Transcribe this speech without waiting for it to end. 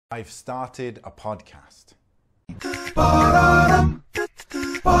I've started a podcast.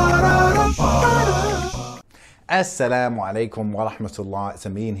 Assalamu alaikum wa rahmatullah. It's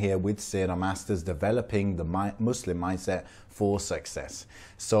Ameen here with Seerah Masters, developing the Muslim mindset for success.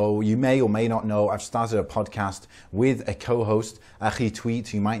 So you may or may not know, I've started a podcast with a co-host,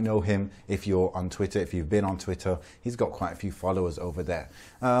 Akhitweet. You might know him if you're on Twitter, if you've been on Twitter. He's got quite a few followers over there.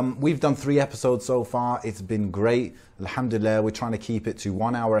 We've done 3 episodes so far. It's been great. Alhamdulillah, we're trying to keep it to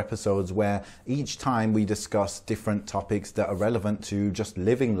 1-hour episodes where each time we discuss different topics that are relevant to just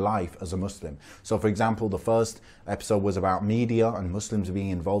living life as a Muslim. So for example, the first episode was about media and Muslims being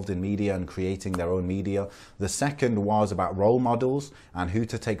involved in media and creating their own media. The second was about role models and who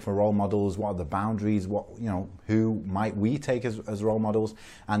to take for role models, what are the boundaries, who might we take as role models.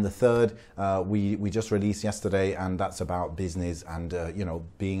 And the third, we just released yesterday, and that's about business and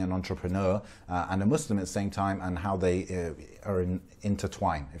being an entrepreneur and a Muslim at the same time, and how they are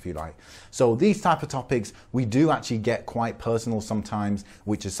intertwined, if you like. So these type of topics, we do actually get quite personal sometimes,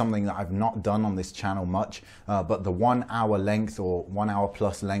 which is something that I've not done on this channel much, but the 1-hour length or 1 hour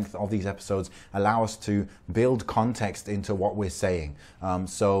plus length of these episodes allow us to build context into what we're saying.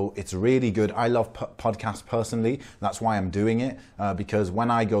 So it's really good. I love podcasts personally. That's why I'm doing it, because when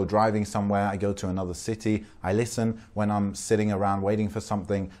I go driving somewhere, I go to another city, I listen. When I'm sitting around waiting for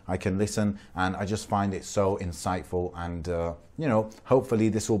something, I can listen, and I just find it so insightful. And hopefully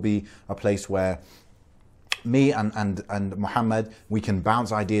this will be a place where me and Muhammad, we can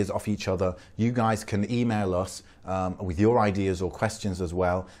bounce ideas off each other. You guys can email us with your ideas or questions as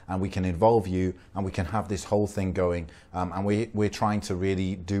well, and we can involve you, and we can have this whole thing going. And we're trying to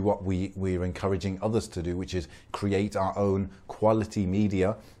really do what we're encouraging others to do, which is create our own quality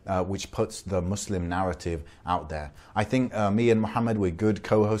media, which puts the Muslim narrative out there. I think me and Muhammad, we're good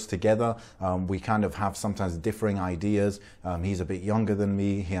co-hosts together. We kind of have sometimes differing ideas. He's a bit younger than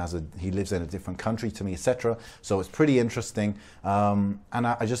me. He lives in a different country to me, etc. So it's pretty interesting, and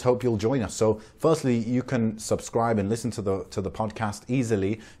I just hope you'll join us. So firstly, you can subscribe and listen to the podcast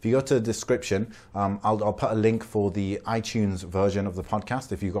easily. If you go to the description, I'll put a link for the iTunes version of the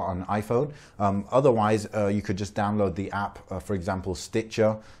podcast if you've got an iPhone. Otherwise, you could just download the app, for example,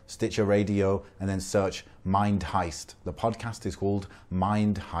 Stitcher Radio, and then search Mind Heist. The podcast is called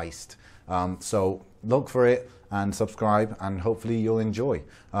Mind Heist. So look for it and subscribe, and hopefully you'll enjoy.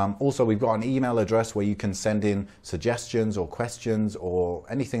 Also, we've got an email address where you can send in suggestions or questions or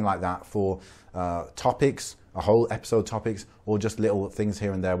anything like that for topics, a whole episode topics, or just little things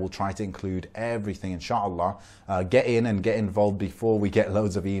here and there. We'll try to include everything, inshallah. Get in and get involved before we get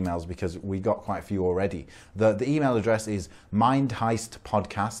loads of emails, because we got quite a few already. The email address is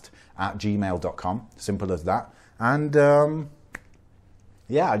mindheistpodcast@gmail.com. Simple as that. And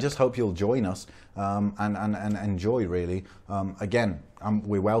yeah, I just hope you'll join us and enjoy, really. Again,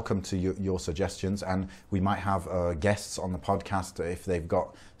 we're welcome to your suggestions, and we might have guests on the podcast if they've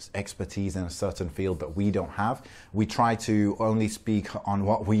got expertise in a certain field that we don't have. We try to only speak on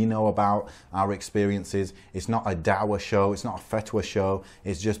what we know about our experiences. It's not a da'wah show, it's not a fatwa show,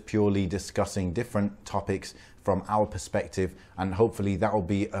 it's just purely discussing different topics from our perspective, and hopefully that will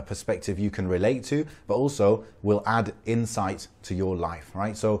be a perspective you can relate to, but also will add insight to your life,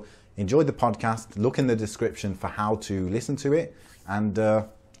 right? So enjoy the podcast, look in the description for how to listen to it, and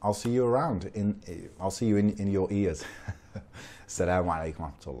I'll see you around. I'll see you in your ears. Assalamu alaikum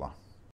wa rahmatullah.